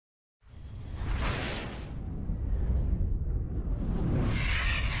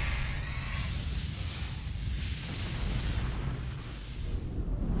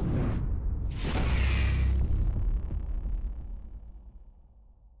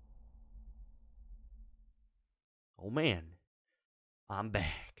Oh man, I'm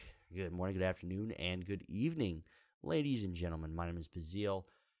back. Good morning, good afternoon, and good evening, ladies and gentlemen. My name is Bazil.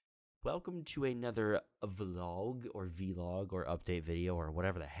 Welcome to another vlog or vlog or update video or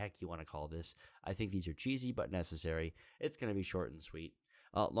whatever the heck you want to call this. I think these are cheesy but necessary. It's going to be short and sweet.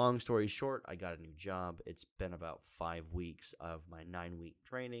 Long story short, I got a new job. It's been about 5 weeks of my 9-week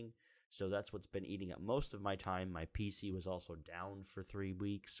training. So that's what's been eating up most of my time. My PC was also down for 3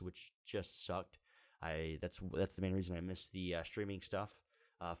 weeks, which just sucked. That's the main reason I missed the streaming stuff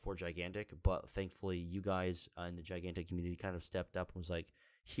for Gigantic. But thankfully, you guys in the Gigantic community kind of stepped up and was like,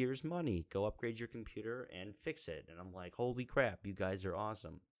 "Here's money. Go upgrade your computer and fix it." And I'm like, "Holy crap, you guys are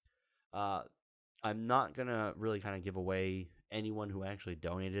awesome." Uh, I'm not gonna really kind of give away anyone who actually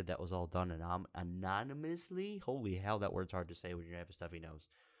donated. That was all done anonymously. Holy hell, that word's hard to say when you have a stuffy nose.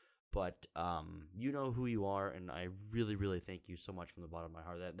 But you know who you are, and I really, really thank you so much from the bottom of my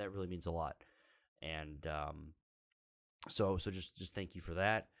heart. That really means a lot. And so just thank you for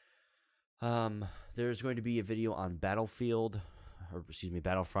that. There's going to be a video on Battlefield, or excuse me,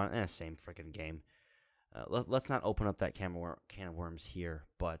 Battlefront. Same freaking game. Let's not open up that can of worms here,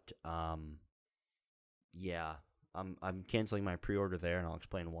 but yeah, I'm canceling my pre-order there, and I'll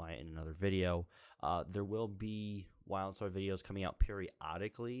explain why in another video. There will be Wildstar videos coming out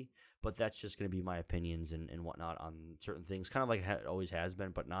periodically, but that's just going to be my opinions and whatnot on certain things, kind of like it always has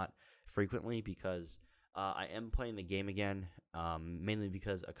been, but not frequently because I am playing the game again, mainly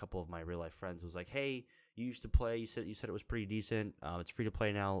because a couple of my real-life friends was like, "Hey, you used to play. You said it was pretty decent. It's free to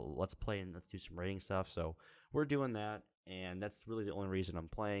play now. Let's play and let's do some rating stuff." So we're doing that, and that's really the only reason I'm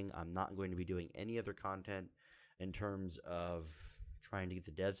playing. I'm not going to be doing any other content in terms of trying to get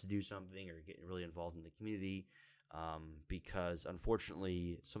the devs to do something or getting really involved in the community, because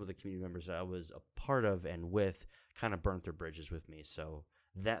unfortunately some of the community members that I was a part of and with kind of burnt their bridges with me. So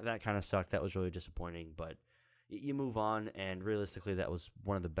that kind of sucked. That was really disappointing, but you move on, and realistically that was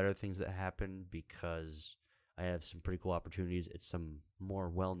one of the better things that happened because I have some pretty cool opportunities. It's some more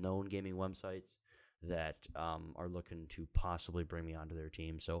well-known gaming websites that are looking to possibly bring me onto their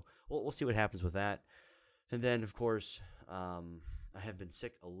team. So we'll see what happens with that. And then, of course, I have been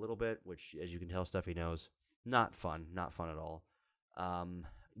sick a little bit, which, as you can tell, Steffi knows, not fun at all. Going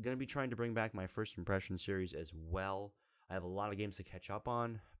to be trying to bring back my first impression series as well. I have a lot of games to catch up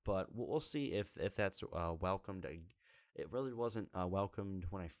on, but we'll see if that's welcomed. It really wasn't welcomed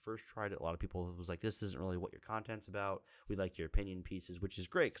when I first tried it. A lot of people was like, "This isn't really what your content's about. We like your opinion pieces," which is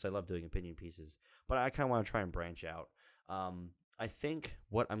great because I love doing opinion pieces. But I kind of want to try and branch out. I think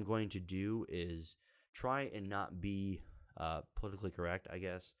what I'm going to do is try and not be politically correct, I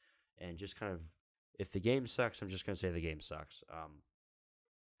guess, and just kind of, if the game sucks, I'm just going to say the game sucks.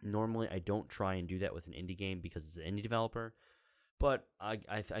 Normally, I don't try and do that with an indie game because it's an indie developer, but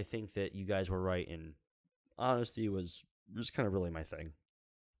I think that you guys were right, and honesty was just kind of really my thing.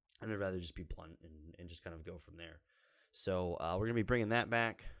 And I'd rather just be blunt and just kind of go from there. So we're going to be bringing that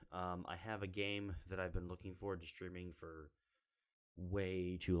back. I have a game that I've been looking forward to streaming for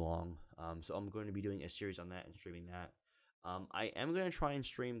way too long. So I'm going to be doing a series on that and streaming that. I am going to try and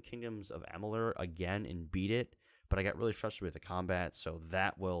stream Kingdoms of Amalur again and beat it, but I got really frustrated with the combat, so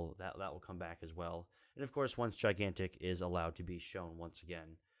that will come back as well. And of course, once Gigantic is allowed to be shown once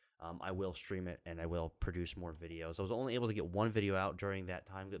again, I will stream it and I will produce more videos. I was only able to get one video out during that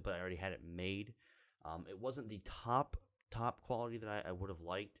time, but I already had it made. It wasn't the top quality that I would have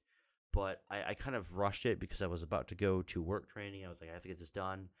liked, but I kind of rushed it because I was about to go to work training. I was like, I have to get this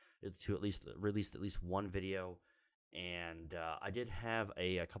done to at least release at least one video. And I did have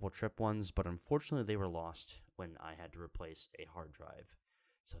a couple trip ones, but unfortunately they were lost when I had to replace a hard drive.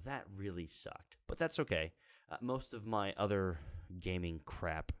 So that really sucked. But that's okay. Most of my other gaming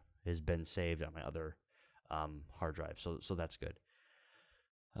crap has been saved on my other hard drive, so that's good.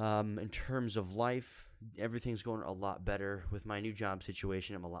 In terms of life, everything's going a lot better with my new job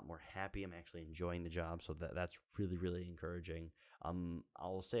situation. I'm a lot more happy. I'm actually enjoying the job, so that's really, really encouraging.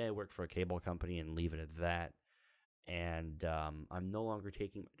 I'll say I work for a cable company and leave it at that. And I'm no longer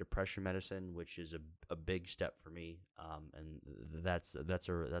taking depression medicine, which is a big step for me. And that's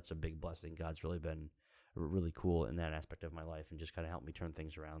a big blessing. God's really been really cool in that aspect of my life and just kind of helped me turn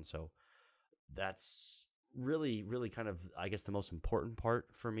things around. So that's really, really kind of, I guess, the most important part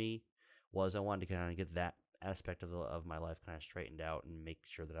for me was I wanted to kind of get that aspect of my life kind of straightened out and make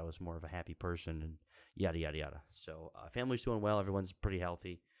sure that I was more of a happy person and yada, yada, yada. So family's doing well. Everyone's pretty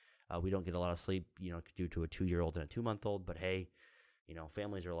healthy. We don't get a lot of sleep, due to a 2-year-old and a 2-month-old. But hey,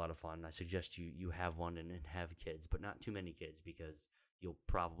 families are a lot of fun. I suggest you have one and have kids, but not too many kids because you'll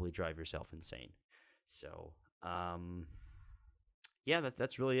probably drive yourself insane. So, yeah,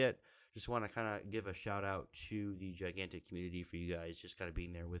 that's really it. just want to kind of give a shout out to the gigantic community for you guys just kind of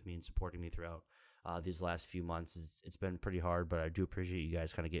being there with me and supporting me throughout these last few months. It's been pretty hard, but I do appreciate you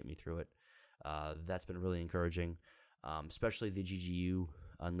guys kind of getting me through it. That's been really encouraging, especially the GGU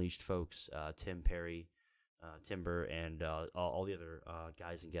Unleashed folks, Tim, Perry, Timber, and all the other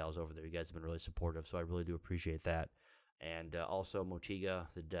guys and gals over there. You guys have been really supportive, so I really do appreciate that. And also Motiga,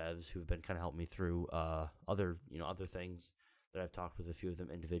 the devs, who've been kind of helping me through other things that I've talked with a few of them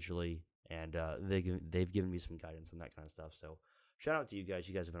individually, and they've given me some guidance on that kind of stuff. So shout out to you guys.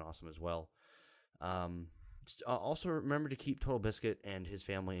 You guys have been awesome as well. Also remember to keep Total Biscuit and his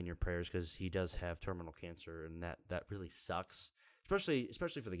family in your prayers, because he does have terminal cancer, and that really sucks,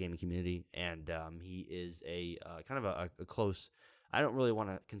 especially for the gaming community. And he is a kind of a close. I don't really want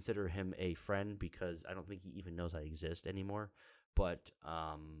to consider him a friend because I don't think he even knows I exist anymore. But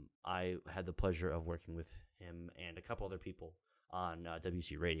I had the pleasure of working with him and a couple other people on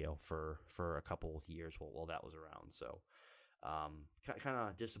WC Radio for a couple of years while that was around. So kind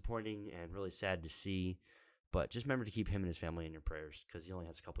of disappointing and really sad to see. But just remember to keep him and his family in your prayers, because he only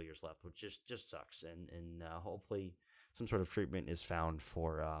has a couple years left, which just sucks. And hopefully some sort of treatment is found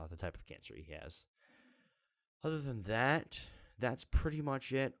for the type of cancer he has. Other than that, that's pretty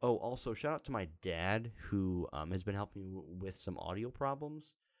much it. Oh, also, shout out to my dad, who has been helping me with some audio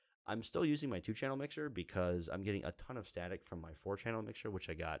problems. I'm still using my 2-channel mixer because I'm getting a ton of static from my 4-channel mixer, which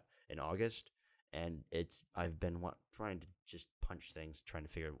I got in August. And I've been trying to just punch things, trying to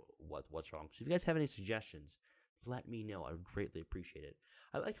figure out what's wrong. So if you guys have any suggestions, let me know. I would greatly appreciate it.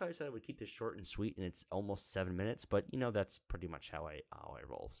 I like how I said I would keep this short and sweet, and it's almost 7 minutes, but that's pretty much how I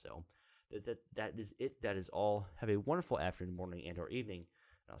roll. So that is it. That is all. Have a wonderful afternoon, morning, and or evening.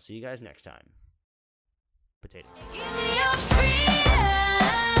 And I'll see you guys next time. Potatoes.